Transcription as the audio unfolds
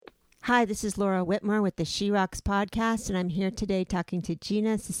Hi, this is Laura Whitmore with the She Rocks podcast, and I'm here today talking to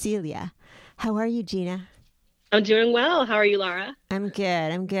Gina Cecilia. How are you, Gina? I'm doing well. How are you, Laura? I'm good.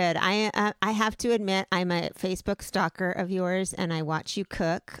 I'm good. I have to admit, I'm a Facebook stalker of yours, and I watch you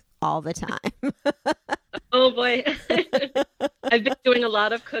cook all the time. Oh boy. I've been doing a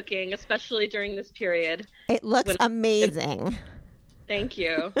lot of cooking, especially during this period. It looks When amazing. Thank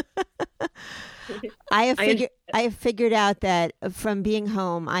you. I I have figured out that from being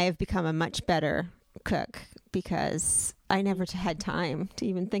home, I have become a much better cook because I never had time to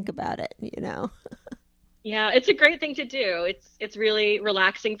even think about it, you know. Yeah, it's a great thing to do. It's really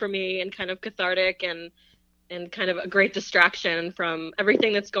relaxing for me and kind of cathartic and kind of a great distraction from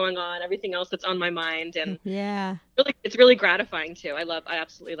everything that's going on, everything else that's on my mind, and Yeah. really it's really gratifying too. I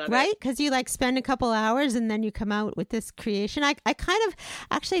absolutely love it. Right? Because you like spend a couple hours and then you come out with this creation. I kind of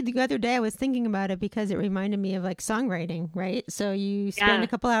actually the other day I was thinking about it because it reminded me of like songwriting, right? So you spend Yeah. a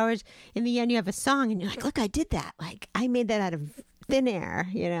couple hours, in the end you have a song and you're like, look, I did that. Like I made that out of thin air,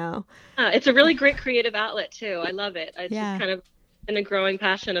 you know? It's a really great creative outlet too. I love it. It's just Yeah. kind of been a growing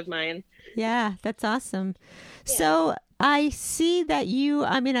passion of mine. Yeah, that's awesome. Yeah. So I see that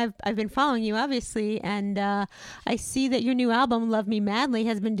I've been following you obviously, and I see that your new album, Love Me Madly,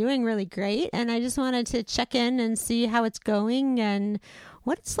 has been doing really great. And I just wanted to check in and see how it's going and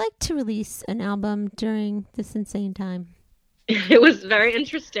what it's like to release an album during this insane time. It was very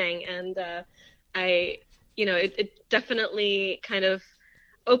interesting, and it definitely kind of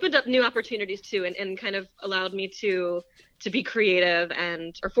opened up new opportunities too, and kind of allowed me to be creative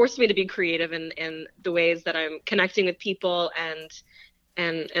or forced me to be creative in the ways that I'm connecting with people and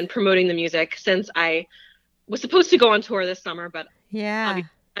promoting the music, since I was supposed to go on tour this summer, but Yeah. obviously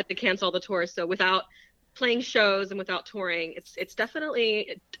I had to cancel the tour. So without playing shows and without touring, it's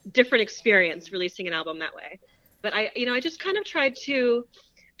definitely a different experience releasing an album that way. But I just kind of tried to,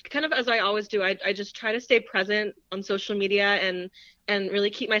 kind of as I always do, I just try to stay present on social media and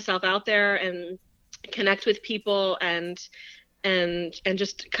really keep myself out there and connect with people and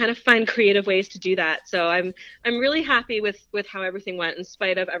just kind of find creative ways to do that. So I'm really happy with how everything went in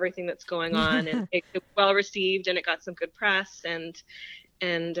spite of everything that's going on, and it was well received and it got some good press And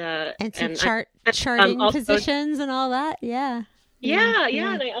some and charting also positions and all that. Yeah. Yeah. yeah,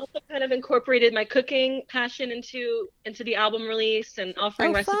 Yeah. and I also kind of incorporated my cooking passion into the album release and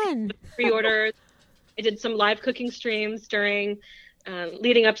offering Oh, recipes fun. with pre-orders. I did some live cooking streams during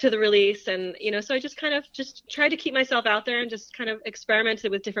leading up to the release, and so I just kind of just tried to keep myself out there and just kind of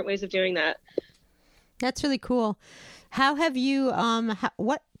experimented with different ways of doing that. That's really cool. How have you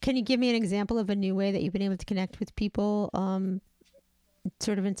what can you give me an example of a new way that you've been able to connect with people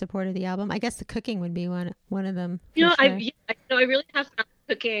sort of in support of the album? I guess the cooking would be one of them You for know, I sure. yeah, I really have found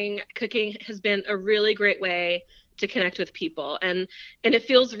cooking. Cooking has been a really great way to connect with people, and it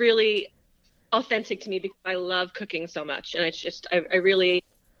feels really authentic to me because I love cooking so much, and it's just I really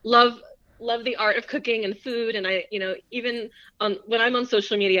love the art of cooking and food. And even when I'm on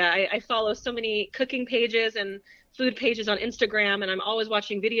social media, I follow so many cooking pages and food pages on Instagram, and I'm always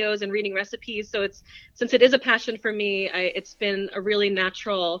watching videos and reading recipes. So since it is a passion for me, it's been a really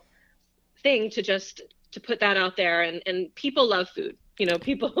natural thing to put that out there, and people love food.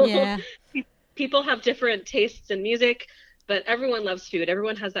 People Yeah. people have different tastes in music, but everyone loves food.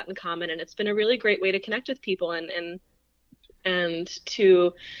 Everyone has that in common, and it's been a really great way to connect with people and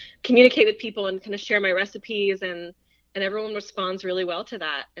to communicate with people and kind of share my recipes, and everyone responds really well to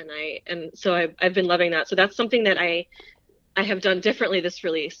that, and so I've been loving that. So that's something that I have done differently this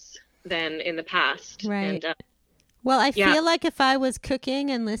release than in the past. Right. And Well, I yeah. feel like if I was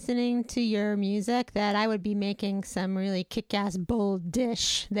cooking and listening to your music, that I would be making some really kick-ass bold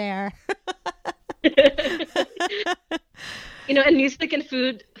dish there. And music and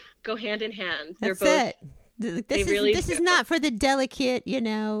food go hand in hand. They're That's both, it. they really This do. is not for the delicate,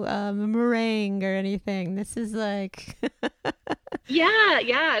 meringue or anything. This is like, Yeah,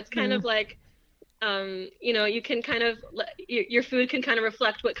 it's kind yeah. of like, you can kind of, your food can kind of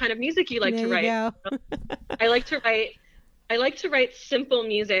reflect what kind of music you like There to you write. go. I like to write, I like to write simple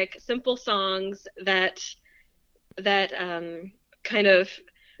music, simple songs that kind of,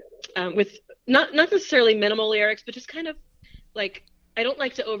 with not necessarily minimal lyrics, but just kind of like, I don't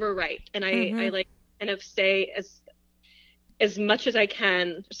like to overwrite, and I Hmm. like kind of say as much as I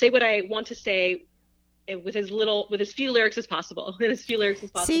can, say what I want to say with as few lyrics as possible, with as few lyrics as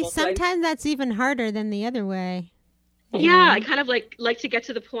See, possible. So sometimes that's even harder than the other way, you yeah, I know? kind of like to get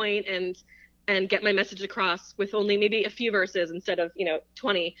to the point and get my message across with only maybe a few verses instead of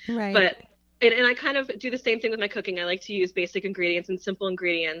 20. Right. But and I kind of do the same thing with my cooking. I like to use basic ingredients and simple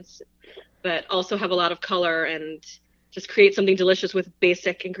ingredients, but also have a lot of color just create something delicious with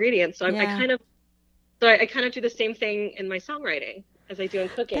basic ingredients. So Yeah. I kind of do the same thing in my songwriting as I do in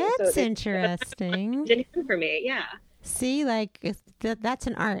cooking. That's So interesting. it's for me. Yeah. See, like that's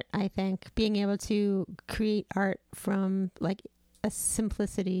an art, I think, being able to create art from like a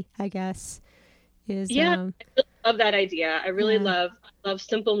simplicity, I guess, is Yeah, I really love that idea. I really Yeah. love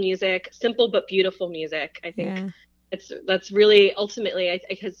simple music, simple but beautiful music. I think Yeah. that's really ultimately,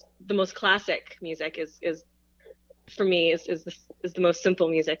 because the most classic music is for me is the most simple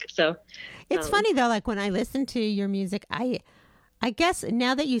music. So It's funny though, like when I listen to your music, I guess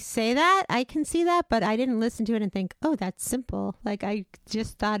now that you say that, I can see that, but I didn't listen to it and think, "Oh, that's simple." Like I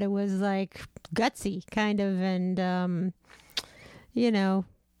just thought it was like gutsy kind of, and you know,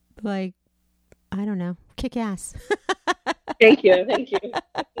 like I don't know, kick ass. thank you, thank you.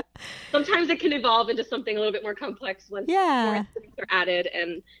 Sometimes it can evolve into something a little bit more complex once more Yeah. instruments are added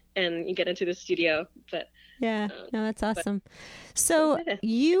and you get into the studio. But Yeah. No, that's but awesome. So yeah.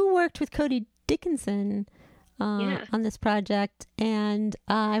 you worked with Cody Dickinson Yeah. on this project, and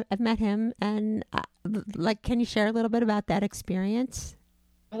I've met him. And like, can you share a little bit about that experience?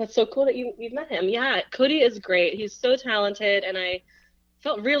 Oh, that's so cool that you've met him. Yeah, Cody is great. He's so talented, and I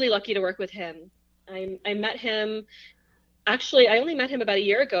felt really lucky to work with him. I met him. Actually, I only met him about a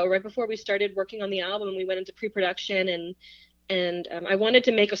year ago, right before we started working on the album. We went into pre-production, and I wanted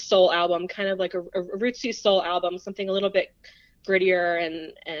to make a soul album, kind of like a rootsy soul album, something a little bit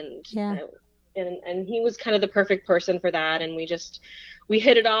grittier, Yeah. and he was kind of the perfect person for that. And we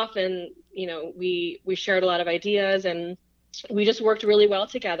hit it off, and we shared a lot of ideas, and we just worked really well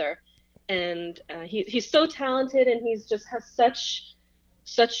together. And he's so talented, and he's just has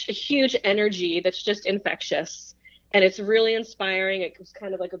such a huge energy that's just infectious, and it's really inspiring. It was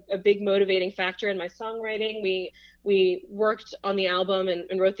kind of like a big motivating factor in my songwriting. We worked on the album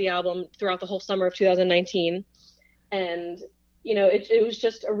and wrote the album throughout the whole summer of 2019, and it was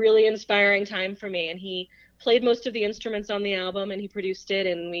just a really inspiring time for me. And he played most of the instruments on the album, and he produced it,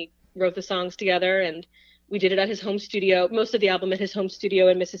 and we wrote the songs together, and we did it at his home studio, most of the album at his home studio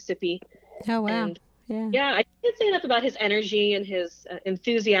in Mississippi. Oh wow. And Yeah. I can't say enough about his energy and his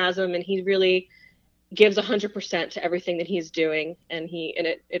enthusiasm, and he really gives 100% to everything that he's doing, and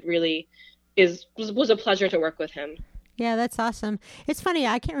it really was a pleasure to work with him. Yeah, that's awesome. It's funny,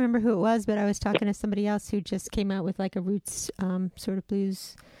 I can't remember who it was, but I was talking to somebody else who just came out with like a roots sort of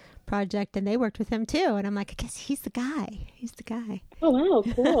blues project, and they worked with him too. And I'm like, I guess he's the guy. He's the guy. Oh wow,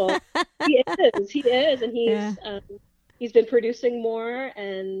 cool. He is, and Yeah. he's been producing more,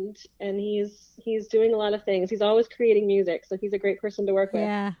 and he's doing a lot of things. He's always creating music, so he's a great person to work with.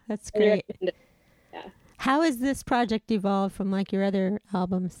 Yeah, that's I really great. recommend it. Yeah. How has this project evolved from like your other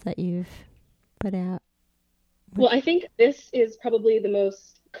albums that you've put out? Well, I think this is probably the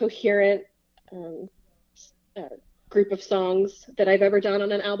most coherent um, uh, group of songs that I've ever done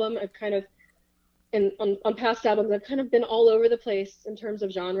on an album. I've kind of, on past albums, I've kind of been all over the place in terms of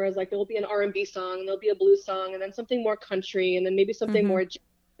genres. Like there'll be an R&B song, and there'll be a blues song, and then something more country, and then maybe something more jazz.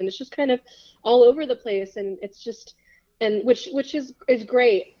 And it's just kind of all over the place. And it's just, and which is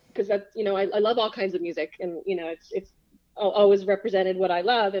great, because that's, I love all kinds of music, and it's always represented what I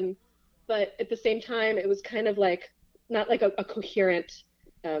love. But at the same time, it was kind of like not like a coherent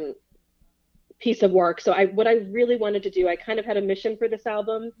piece of work. So what I really wanted to do, I kind of had a mission for this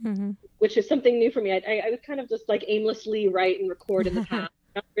album, which is something new for me. I would kind of just like aimlessly write and record in the past,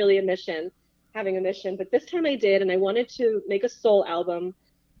 not really having a mission. But this time I did, and I wanted to make a soul album,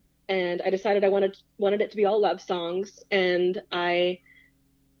 and I decided I wanted it to be all love songs, and I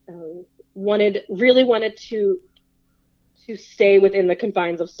really wanted to stay within the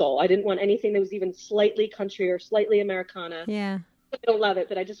confines of soul. I didn't want anything that was even slightly country or slightly Americana. Yeah. I don't love it,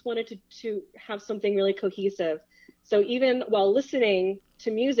 but I just wanted to have something really cohesive. So even while listening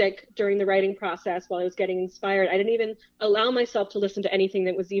to music during the writing process, while I was getting inspired, I didn't even allow myself to listen to anything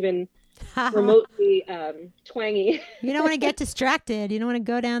that was even remotely twangy. You don't want to get distracted. You don't want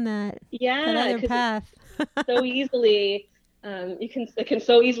to go down that other path. So easily, it can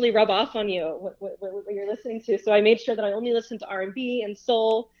so easily rub off on you what you're listening to. So I made sure that I only listened to R&B and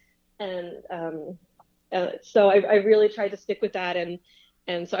soul, and so I really tried to stick with that,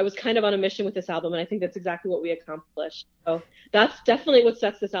 and so I was kind of on a mission with this album, and I think that's exactly what we accomplished. So that's definitely what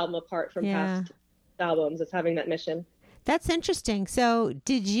sets this album apart from past albums, is having that mission. That's interesting. So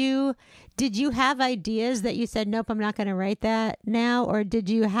did you have ideas that you said, nope, I'm not going to write that now? Or did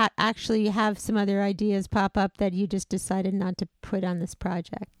you actually have some other ideas pop up that you just decided not to put on this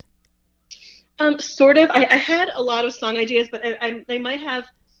project? Sort of. I had a lot of song ideas, but they might have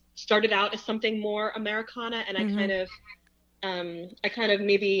started out as something more Americana, and I kind of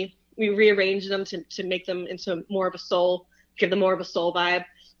maybe we rearranged them to make them into more of a soul, give them more of a soul vibe.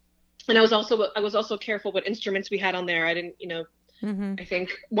 And I was also careful what instruments we had on there. I didn't, I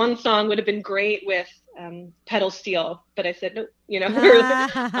think one song would have been great with pedal steel, but I said no,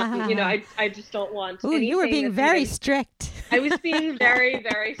 I just don't want. Ooh, you were being very strict. I was being very,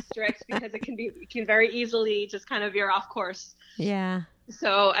 very strict because it can very easily just kind of veer off course. Yeah.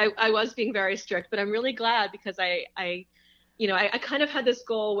 So I was being very strict, but I'm really glad because I kind of had this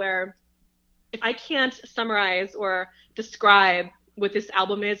goal where if I can't summarize or describe what this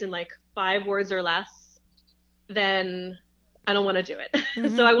album is in like 5 words or less, then I don't want to do it.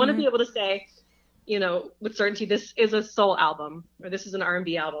 Mm-hmm, so I want to be able to say, with certainty, this is a soul album, or this is an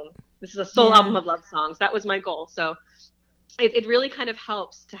R&B album. This is a soul album of love songs. That was my goal. So it really kind of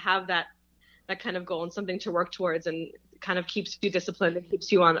helps to have that kind of goal and something to work towards, and kind of keeps you disciplined and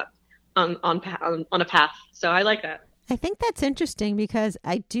keeps you on a path. So I like that. I think that's interesting because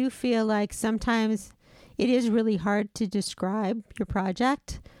I do feel like sometimes it is really hard to describe your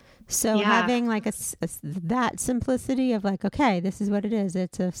project. So having like that simplicity of like, okay, this is what it is.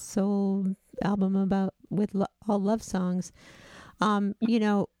 It's a soul album with all love songs.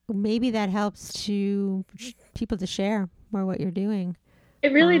 Maybe that helps to people to share more what you're doing.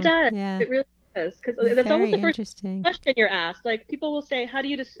 It really does. Yeah. It really does. Because that's almost the first interesting question you're asked. Like people will say, how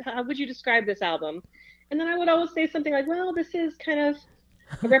would you describe this album? And then I would always say something like, well, this is kind of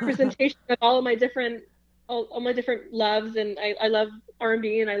a representation of all my different loves, and I love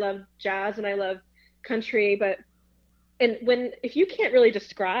R&B and I love jazz and I love country, if you can't really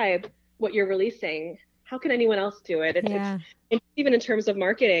describe what you're releasing, how can anyone else do it? It's even in terms of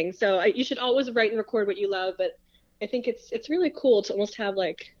marketing. So you should always write and record what you love, but I think it's really cool to almost have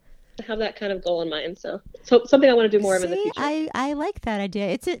that kind of goal in mind. So something I want to do more of in the future. I like that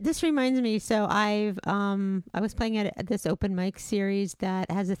idea. This reminds me. So I was playing at this open mic series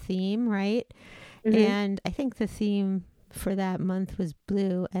that has a theme, right? Mm-hmm. And I think the theme for that month was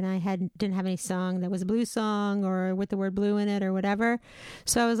blue, and I didn't have any song that was a blue song or with the word blue in it or whatever.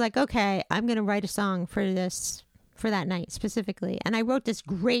 So I was like, okay, I'm going to write a song for that night specifically. And I wrote this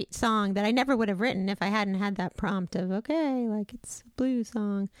great song that I never would have written if I hadn't had that prompt of, okay, like it's a blue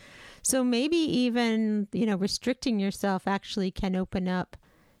song. So maybe even, restricting yourself actually can open up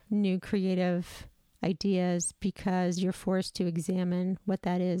new creative ideas because you're forced to examine what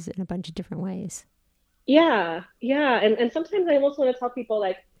that is in a bunch of different ways. Yeah. And sometimes I almost want to tell people,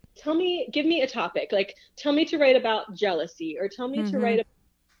 like, give me a topic. Like, tell me to write about jealousy, or tell me to write about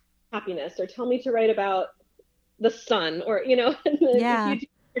happiness, or tell me to write about the sun, or, if you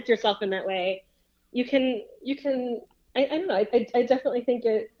restrict yourself in that way, you can, I don't know. I definitely think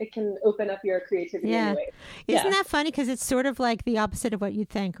it can open up your creativity in a way. Isn't that funny? Because it's sort of like the opposite of what you'd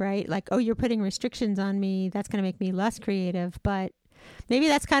think, right? Like, oh, you're putting restrictions on me. That's going to make me less creative. But maybe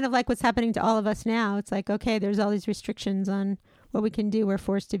that's kind of like what's happening to all of us now. It's like, okay, there's all these restrictions on what we can do. We're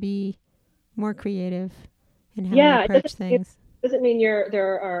forced to be more creative in how we approach things. It doesn't mean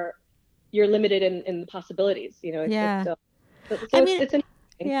you're limited in the possibilities. Yeah,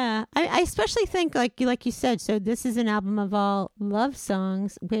 I especially think like you said. So this is an album of all love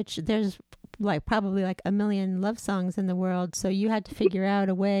songs, which there's like probably like a million love songs in the world. So you had to figure out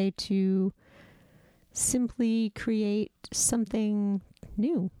a way to simply create something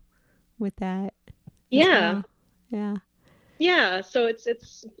new with that. Yeah. Yeah. Yeah. So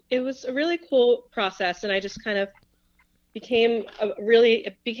it was a really cool process, and I just kind of became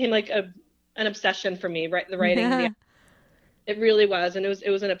like an obsession for me, right? The writing. Yeah. It really was. And it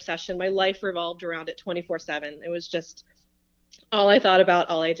was an obsession. My life revolved around it 24/7. It was just all I thought about,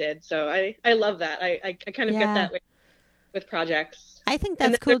 all I did. So I love that. I kind of get that way with projects. I think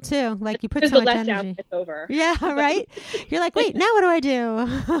that's cool too. Like you put so much energy. It's over. Yeah, right? You're like, wait, now what do I do?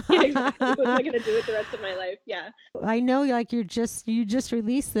 Yeah, exactly. What am I going to do with the rest of my life? Yeah. I know like you just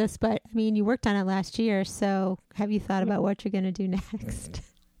released this, but I mean, you worked on it last year. So have you thought about what you're going to do next?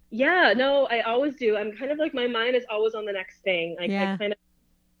 Yeah, no, I always do. I'm kind of like, my mind is always on the next thing. I kind of,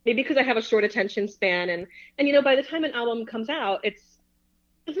 maybe because I have a short attention span, and by the time an album comes out, it's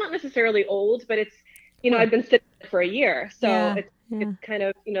not necessarily old, but it's, I've been sitting on it for a year. So it's kind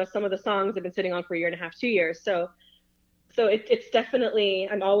of, some of the songs I've been sitting on for a year and a half, 2 years. So it's definitely,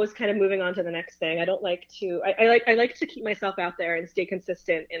 I'm always kind of moving on to the next thing. I don't like to, I like to keep myself out there and stay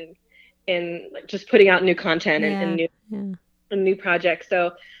consistent in just putting out new content and new projects.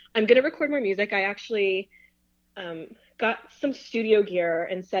 So I'm going to record more music. I actually got some studio gear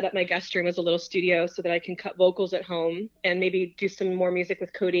and set up my guest room as a little studio so that I can cut vocals at home and maybe do some more music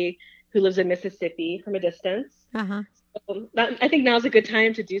with Cody, who lives in Mississippi, from a distance. Uh-huh. So I think now's a good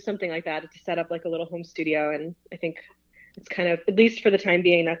time to do something like that, to set up like a little home studio. And I think it's kind of, at least for the time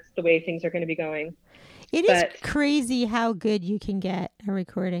being, that's the way things are going to be going. It is But crazy how good you can get a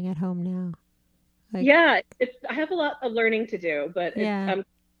recording at home now. Like, yeah, I have a lot of learning to do, but yeah.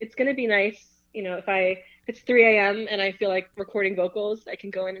 it's going to be nice, if it's 3 a.m. and I feel like recording vocals, I can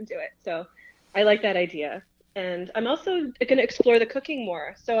go in and do it. So I like that idea. And I'm also going to explore the cooking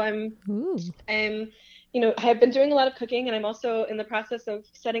more. So Ooh. I've been doing a lot of cooking, and I'm also in the process of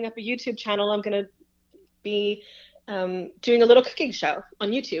setting up a YouTube channel. I'm going to be doing a little cooking show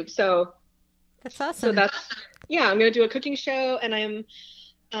on YouTube. So That's awesome. Yeah, I'm going to do a cooking show, and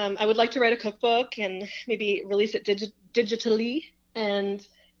I would like to write a cookbook and maybe release it digitally and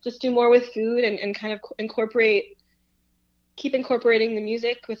just do more with food and kind of keep incorporating the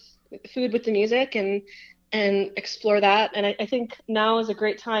music with food with the music and explore that. And I think now is a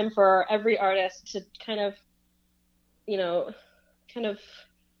great time for every artist to kind of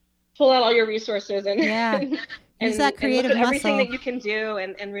pull out all your resources and Yeah. Use that and creative look at everything muscle. that you can do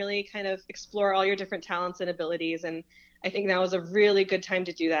and really kind of explore all your different talents and abilities. And I think now is a really good time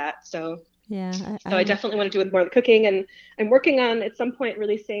to do that. So Yeah. I definitely want to do more of the cooking, and I'm working on at some point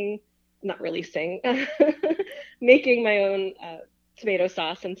making my own tomato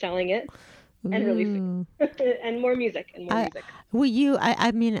sauce and selling it and releasing Ooh. and more music. Will you?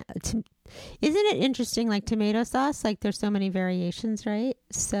 I mean, isn't it interesting? Like tomato sauce, like there's so many variations, right?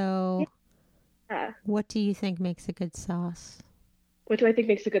 So, Yeah. what do you think makes a good sauce? What do I think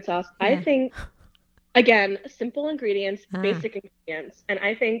makes a good sauce? Yeah. I think, again, simple ingredients, Ah. basic ingredients. And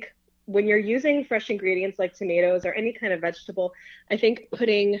I think when you're using fresh ingredients like tomatoes or any kind of vegetable, I think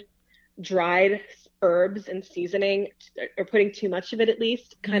putting dried herbs and seasoning, or putting too much of it at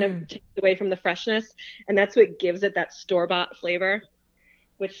least, kind of takes away from the freshness. And that's what gives it that store-bought flavor,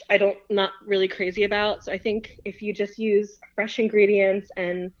 which not really crazy about. So I think if you just use fresh ingredients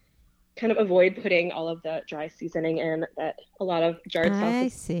and kind of avoid putting all of the dry seasoning in that a lot of jarred I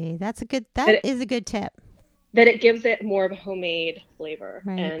sauces, see. That is a good tip. that it gives it more of a homemade flavor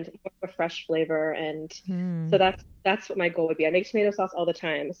Right. and more of a fresh flavor. And so that's what my goal would be. I make tomato sauce all the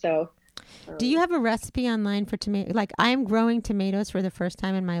time. So Do you have a recipe online for tomato? Like I'm growing tomatoes for the first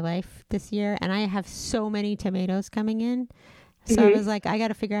time in my life this year, and I have so many tomatoes coming in. So I was like, I got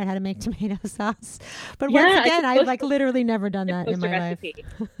to figure out how to make tomato sauce. But once again, I've like literally never done that in my life.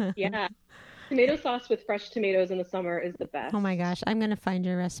 Yeah. Tomato sauce with fresh tomatoes in the summer is the best. Oh my gosh. I'm going to find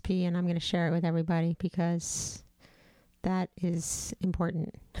your recipe and I'm going to share it with everybody because that is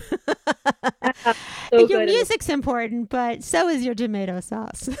important. So Your good. music's important, but so is your tomato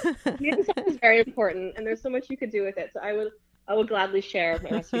sauce. Tomato sauce is very important, and there's so much you could do with it. So I will gladly share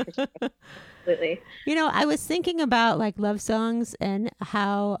my recipe for tomato sauce. Absolutely. I was thinking about like love songs and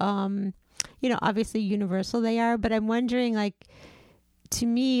how, obviously universal they are, but I'm wondering, like, to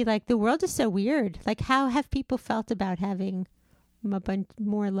me, like the world is so weird. Like, how have people felt about having a bunch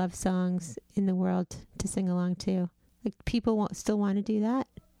more love songs in the world to sing along to? Like, people still want to do that?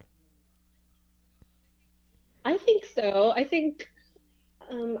 I think so. I think,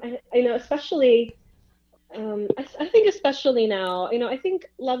 I know, especially, I think especially now, I think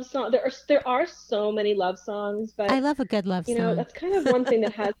love song, there are so many love songs, but I love a good love song. that's kind of one thing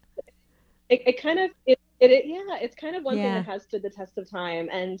that has, it's kind of one thing that has stood the test of time.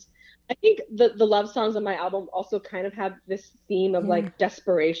 And I think the love songs on my album also kind of have this theme of like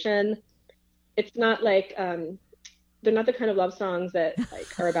desperation. It's not like, they're not the kind of love songs that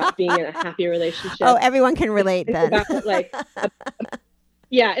like are about being in a happy relationship. Oh, everyone can relate it's then. about like,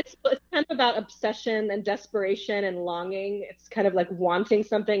 it's kind of about obsession and desperation and longing. It's kind of like wanting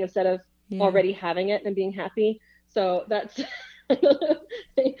something instead of already having it and being happy. So that's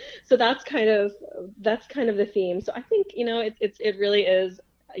that's kind of the theme. So I think it really is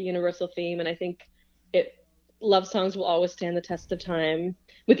a universal theme, and I think love songs will always stand the test of time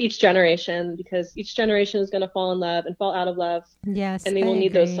with each generation, because each generation is going to fall in love and fall out of love. Yes, and they will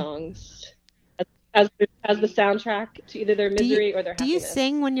need those songs as the soundtrack to either their misery or their happiness. Do you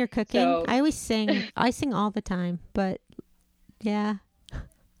sing when you're cooking? So, I always sing. I sing all the time, but yeah,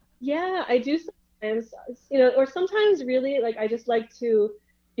 I do sometimes. Or sometimes really like I just like to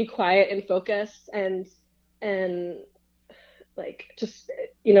be quiet and focus and like just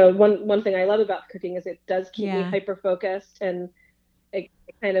one thing I love about cooking is it does keep me hyper focused, and it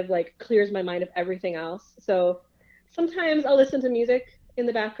kind of like clears my mind of everything else. So sometimes I'll listen to music in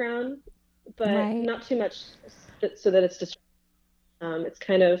the background, but not too much so that it's just it's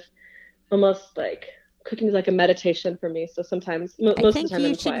kind of almost like cooking is like a meditation for me. So sometimes most I think of the time you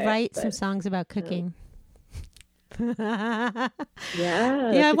I'm should quiet, write some songs about cooking. Yeah,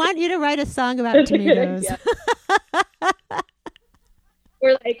 I want you to write a song about tomatoes.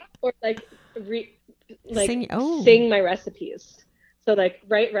 or like Oh, sing my recipes. So like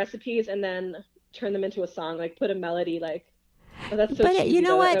write recipes and then turn them into a song, like put a melody, like, oh, that's so but you cheesy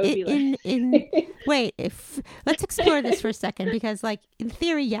know though. That what? would be In like wait, if let's explore this for a second, because like in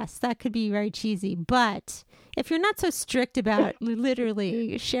theory, yes, that could be very cheesy, but if you're not so strict about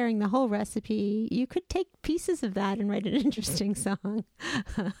literally sharing the whole recipe, you could take pieces of that and write an interesting song.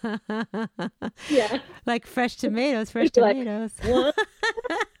 yeah. Like fresh tomatoes, fresh It'd be like tomatoes. one,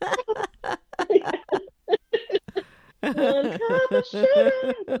 one cup of sugar,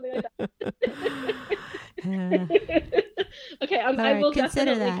 something like Uh, that. Okay, all I right, will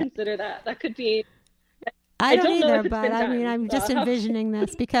consider definitely that. consider that. That could be. I I don't don't know either, if it's but been I mean, done, I'm so just I'll have to. envisioning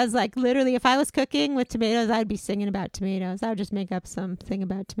this because, like, literally, if I was cooking with tomatoes, I'd be singing about tomatoes. I would just make up something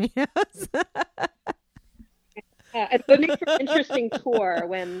about tomatoes. Yeah, it would make for an interesting tour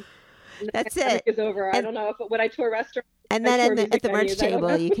when the That's pandemic it. is over. I And don't know if would I tour restaurants, and would I then tour at music the merch venues. I don't table,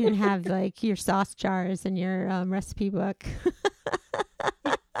 know. you can have like your sauce jars and your recipe book.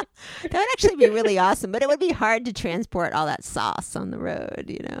 That would actually be really awesome, but it would be hard to transport all that sauce on the road,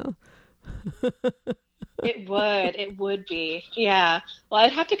 you know. It would. It would be. Yeah. Well,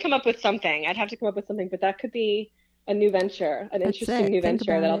 I'd have to come up with something. I'd have to come up with something, but that could be a new venture, an That's interesting it. new Think venture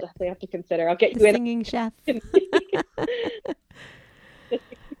about that I'll it. definitely have to consider. I'll get The you in. singing chef.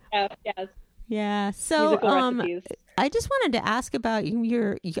 Yes, Yeah. So, musical recipes. I just wanted to ask about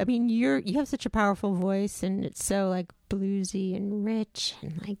your. I mean, you have such a powerful voice, and it's so like bluesy and rich,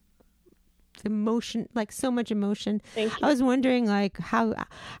 and like emotion, like so much emotion. Thank I you. was wondering, like, how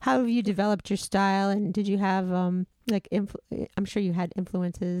have you developed your style, and did you have like I'm sure you had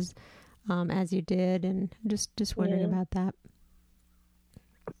influences as you did, and just wondering Yeah. about that.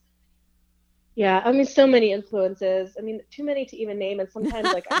 Yeah, I mean, so many influences. I mean, too many to even name, and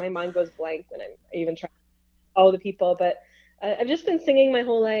sometimes like my mind goes blank when I'm even trying to follow the people. But I've just been singing my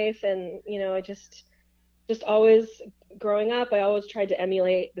whole life, and I just always growing up, I always tried to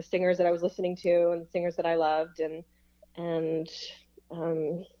emulate the singers that I was listening to and the singers that I loved, and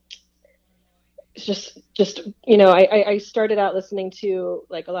um, it's just I started out listening to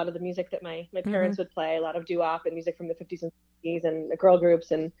like a lot of the music that my Hmm. parents would play, a lot of doo-wop and music from the 50s and 60s and the girl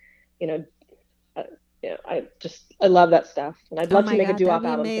groups, and you know uh, I love that stuff, and I'd Oh love to my make a God, that'd doo-wop be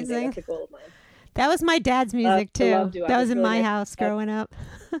album someday. amazing. That's a goal of mine. That was my dad's music I love too. doo-wop. That was It's in really my nice. house growing up.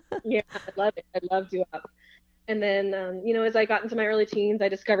 Yeah, I love it. I love doo-wop. And then, as I got into my early teens, I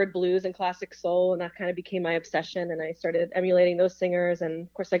discovered blues and classic soul, and that kind of became my obsession. And I started emulating those singers. And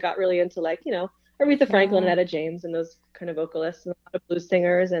of course, I got really into like, Aretha Franklin and Yeah. Etta James and those kind of vocalists and a lot of blues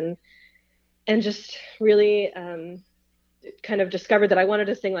singers, and just really kind of discovered that I wanted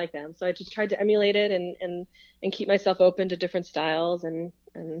to sing like them. So I just tried to emulate it and keep myself open to different styles and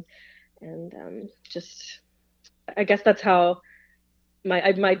just I guess that's how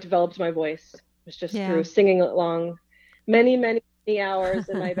I developed my voice. It was just Yeah. through singing along many, many, many hours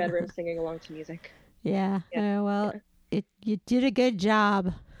in my bedroom singing along to music. Yeah. Yeah, Well, you did a good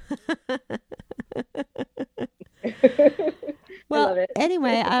job. yeah. I Well, love it.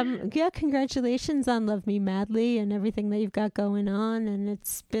 anyway, yeah, congratulations on Love Me Madly and everything that you've got going on. And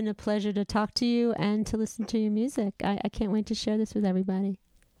it's been a pleasure to talk to you and to listen to your music. I can't wait to share this with everybody.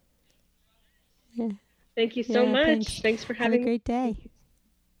 Yeah. Thank you so Yeah. much. Thanks. Thanks for Have a having great me. day.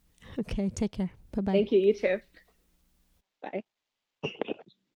 Okay. Take care. Bye bye. Thank you. You too. Bye.